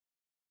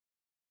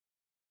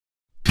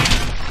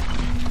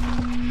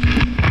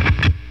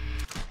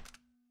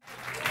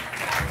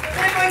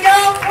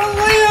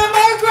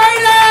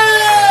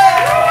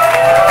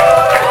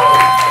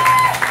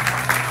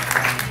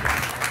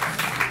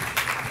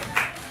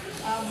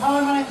Hello,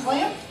 my name's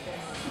Liam.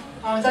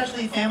 It's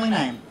actually a family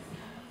name.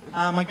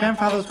 My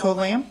grandfather was called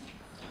Liam.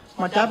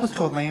 My dad was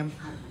called Liam.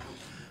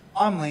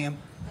 I'm Liam.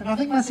 And I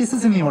think my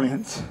sister's in the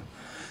audience.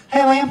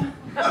 Hey, Liam.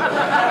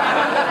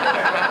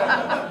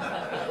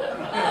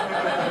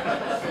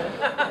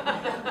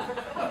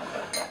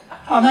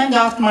 I'm named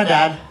after my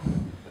dad,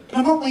 but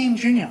I'm not Liam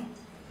Jr.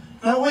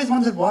 And I always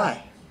wondered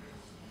why.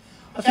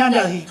 I found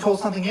out he called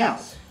something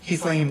else.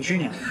 He's Liam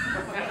Jr.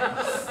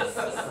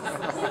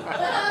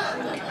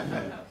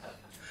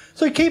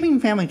 So keeping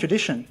family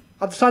tradition,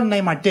 I decided to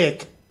name my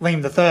dick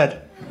Liam III.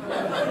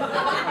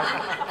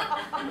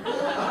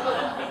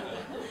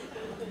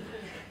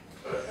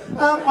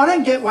 I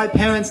don't get why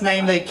parents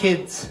name their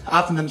kids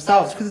after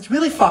themselves, because it's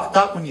really fucked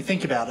up when you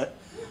think about it.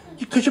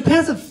 Because your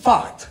parents are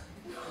fucked.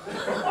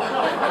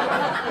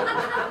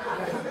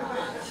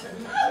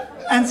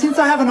 And since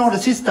I have an older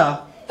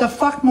sister, they're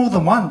fucked more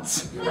than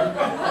once.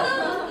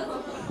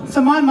 So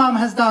my mum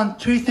has done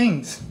two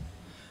things.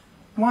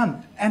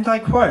 One, and I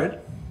quote,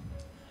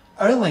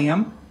 "Oh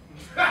Liam,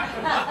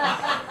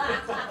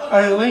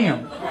 oh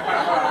Liam,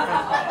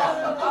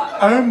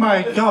 oh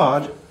my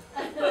God,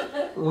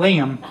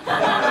 Liam."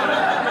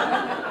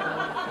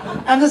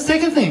 And the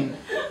second thing,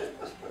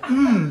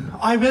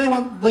 I really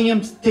want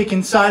Liam's dick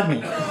inside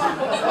me.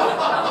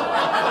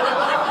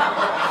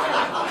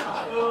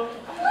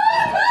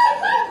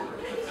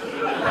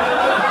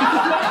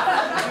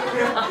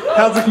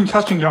 How's the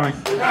concussion going?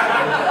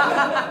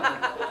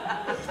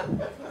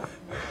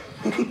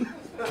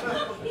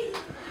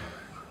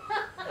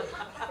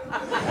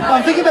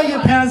 I'm thinking about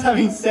your parents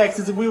having sex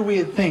is a real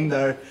weird thing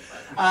though.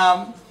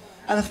 And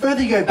the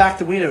further you go back,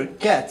 the weirder it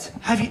gets.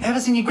 Have you ever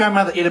seen your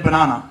grandmother eat a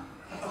banana?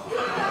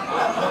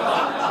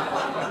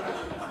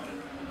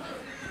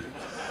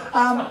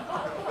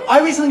 I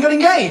recently got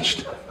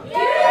engaged.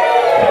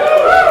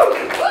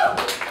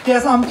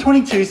 Yes, I'm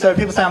 22, so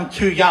people say I'm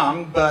too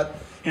young, but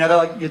you know, they're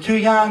like, you're too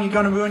young, you're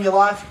going to ruin your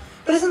life.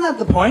 But isn't that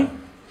the point?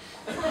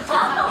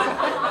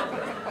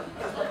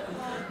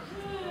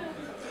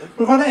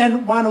 We're going to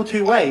end one or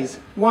two ways.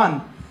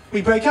 One,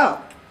 we break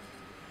up.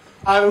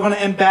 Either we're going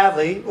to end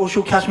badly, or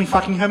she'll catch me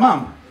fucking her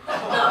mum.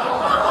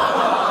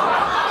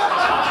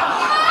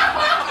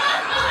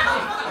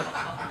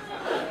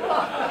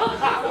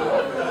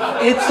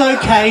 It's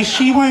okay,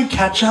 she won't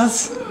catch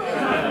us.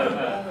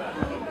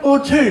 Or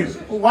two,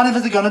 one of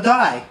us are going to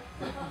die.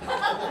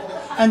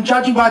 And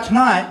judging by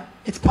tonight,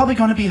 it's probably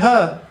going to be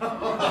her.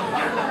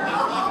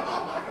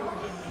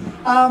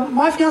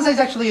 My fiancé is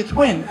actually a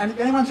twin, and if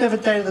anyone's ever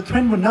dated a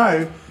twin would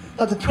know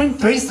that the twin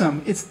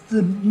threesome is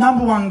the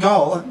 #1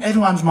 goal of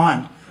everyone's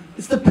mind.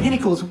 It's the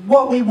pinnacle, it's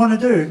what we want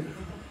to do.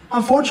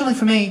 Unfortunately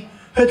for me,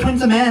 her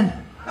twin's a man.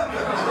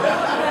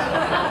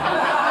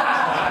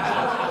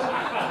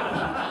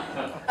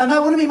 And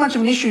that wouldn't be much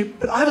of an issue,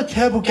 but I have a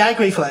terrible gag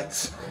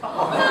reflex.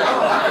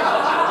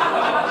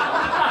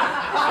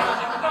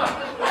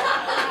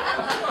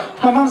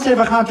 My mum said if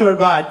I can't do it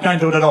right, don't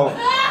do it at all.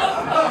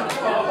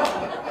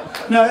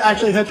 No,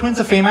 actually, her twins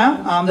are female.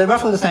 They're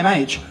roughly the same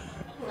age.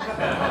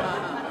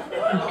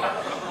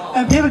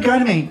 And people go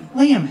to me,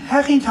 "Liam,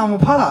 how can you tell them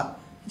apart?"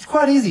 It's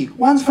quite easy.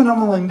 One's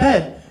phenomenal in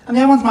bed, and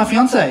the other one's my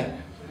fiancé.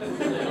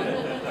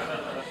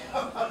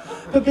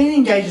 But being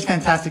engaged is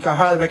fantastic. I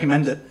highly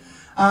recommend it.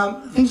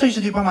 Things I used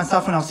to do by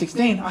myself when I was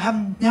 16,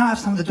 now have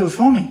someone to do it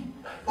for me.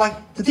 Like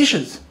the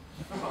dishes.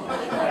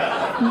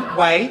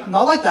 Wait,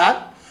 not like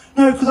that.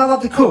 No, because I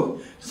love to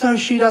cook. So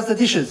she does the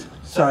dishes.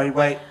 Sorry,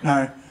 wait,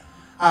 no.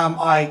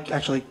 I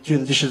actually do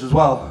the dishes as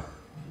well.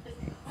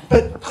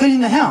 But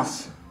cleaning the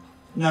house.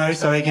 No,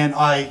 so again,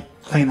 I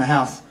clean the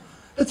house.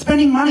 But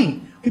spending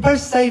money. We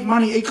both save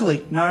money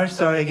equally. No,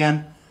 so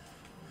again,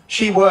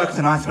 she works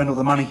and I spend all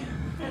the money.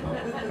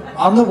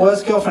 I'm the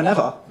worst girlfriend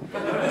ever.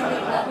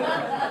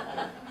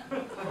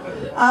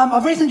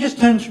 I've recently just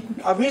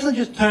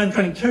turned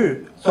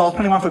 22, so I was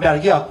 21 for about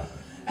a year.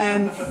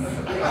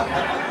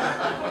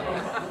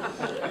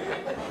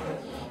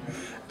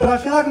 But I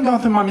feel like I'm going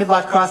through my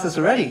midlife crisis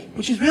already,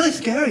 which is really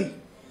scary.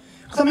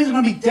 Because that means I'm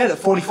going to be dead at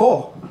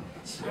 44.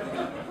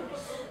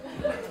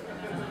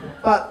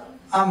 But,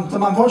 on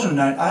an unfortunate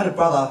note, I had a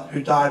brother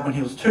who died when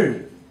he was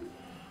 2.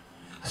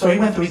 So he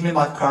went through his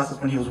midlife crisis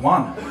when he was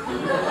 1.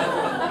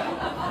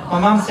 My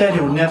mum said he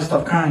would never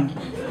stop crying.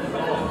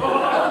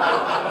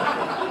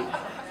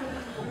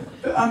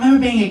 But I remember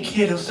being a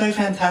kid, it was so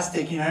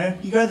fantastic, you know.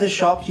 You go to the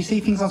shop, you see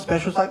things on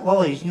specials like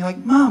lollies, and you're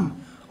like,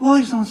 "Mum,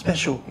 lollies on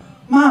special.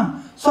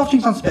 Mum, soft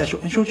drinks on special."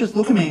 And she'll just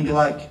look at me and be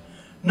like,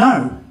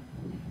 "No."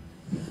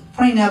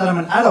 Funny now that I'm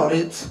an adult,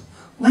 it's,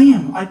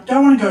 "Liam, I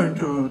don't want to go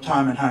into a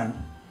retirement home."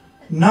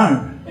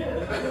 No.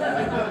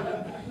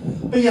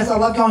 But yes, I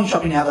love going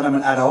shopping now that I'm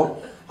an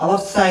adult. I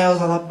love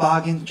sales, I love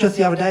bargains. Just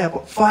the other day I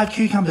bought 5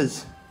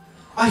 cucumbers.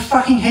 I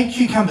fucking hate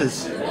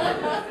cucumbers.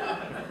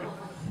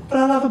 But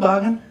I love a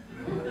bargain.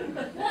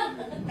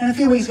 And a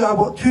few weeks ago I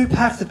bought 2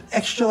 packs of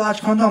extra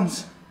large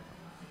condoms.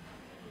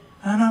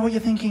 I don't know what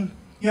you're thinking.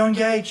 You're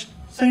engaged,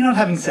 so you're not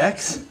having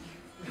sex.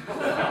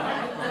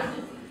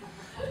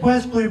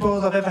 Worst blue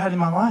balls I've ever had in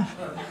my life.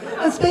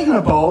 And speaking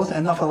of balls,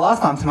 and not for the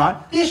last time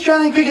tonight, the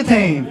Australian cricket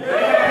team.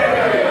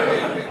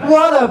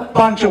 What a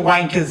bunch of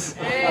wankers.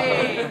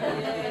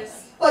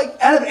 Like,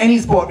 out of any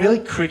sport, really,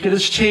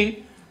 cricketers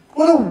cheat.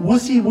 What a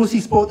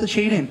wussy sport to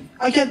cheat in.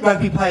 I get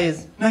rugby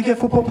players, and I get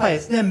football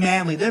players. They're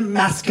manly, they're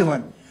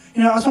masculine.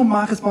 You know, I saw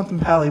Marcus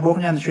Bontempelli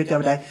walking down the street the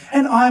other day,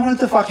 and I wanted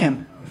to fuck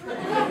him.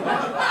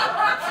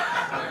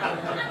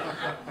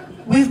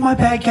 With my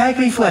bad gag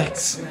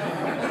reflex.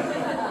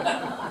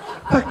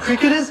 But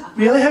cricketers?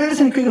 Really? Have you ever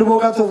seen a cricketer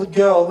walk up to a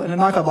girl in a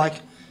nightclub like,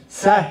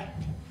 say,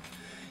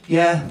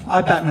 yeah,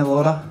 I bat middle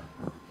order.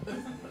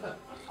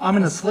 I'm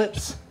in the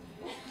slips.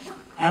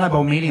 And I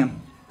bowl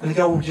medium. And the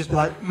girl will just be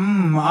like,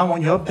 I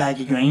want your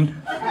baggy green.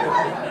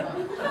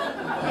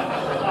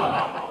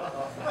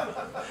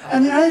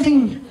 And the only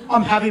thing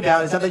I'm happy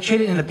about is that they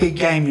cheated in a big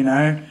game, you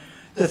know.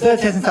 The third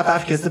test in South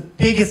Africa is the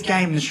biggest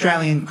game in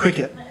Australian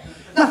cricket.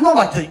 Not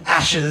like the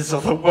Ashes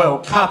or the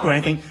World Cup or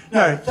anything.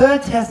 No,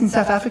 third test in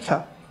South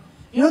Africa.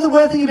 You know the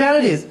weird thing about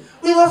it is,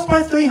 we lost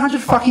by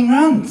 300 fucking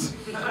runs.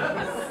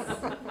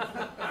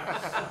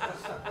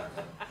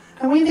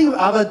 And when you think of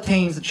other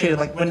teams that cheated,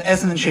 like when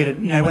Essendon cheated,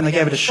 you know, when they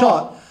gave it a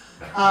shot,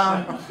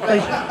 I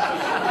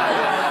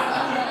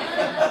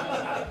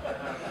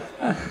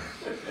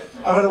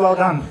got it well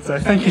done, so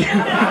thank you.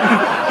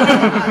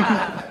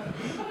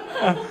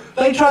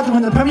 They tried to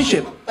win the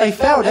premiership. They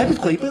failed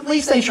epically, but at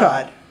least they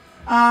tried.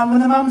 When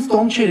the Melbourne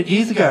Storm cheated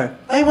years ago,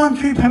 they won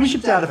 2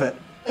 premierships out of it.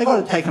 They got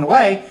it taken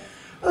away,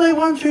 but they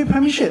won 2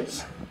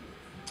 premierships.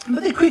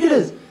 But they're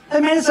cricketers. They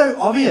made it so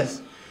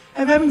obvious.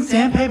 And having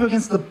sandpaper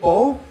against the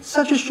ball,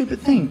 such a stupid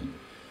thing.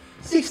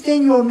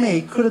 16-year-old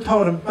me could have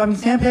told him having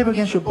sandpaper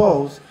against your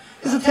balls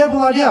is a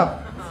terrible idea.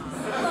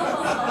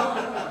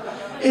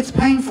 It's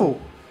painful.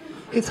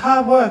 It's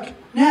hard work.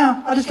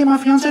 Now, I just get my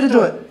fiancé to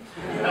do it.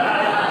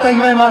 Thank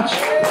you very much.